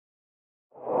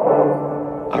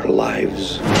Our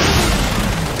lives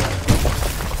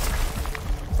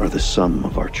are the sum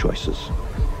of our choices.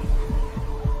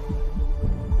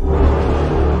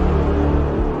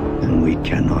 And we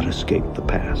cannot escape the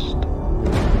past.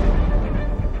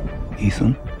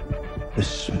 Ethan,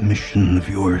 this mission of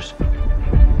yours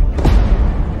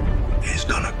is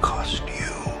gonna cost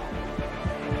you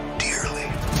dearly.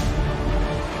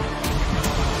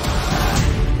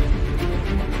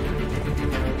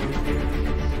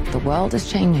 The world is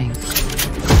changing.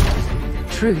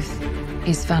 Truth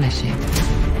is vanishing.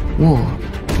 War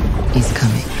is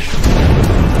coming.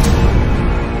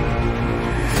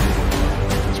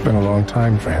 It's been a long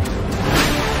time, friend.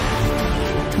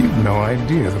 You've no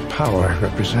idea the power I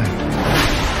represent.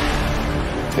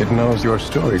 It knows your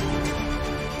story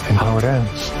and how it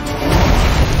ends.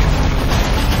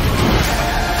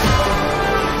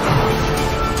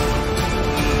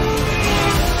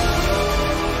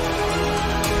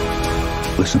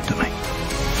 Listen to me.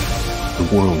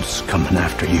 The world's coming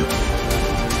after you.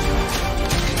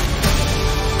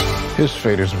 His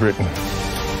fate is written.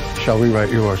 Shall we write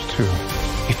yours too?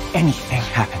 If anything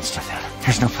happens to them,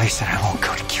 there's no place that I won't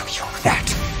go to kill you. That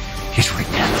is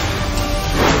written.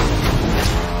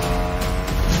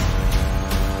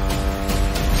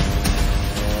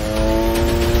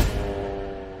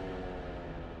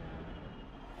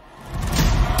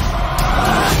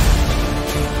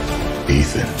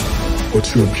 Ethan,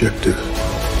 what's your objective?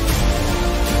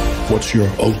 What's your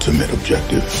ultimate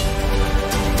objective?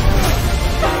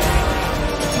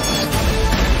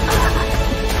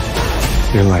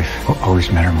 Your life will always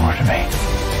matter more to me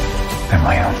than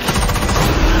my own.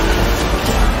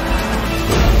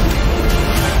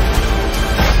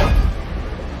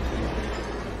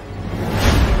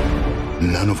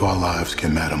 None of our lives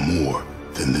can matter more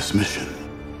than this mission.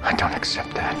 I don't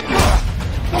accept that.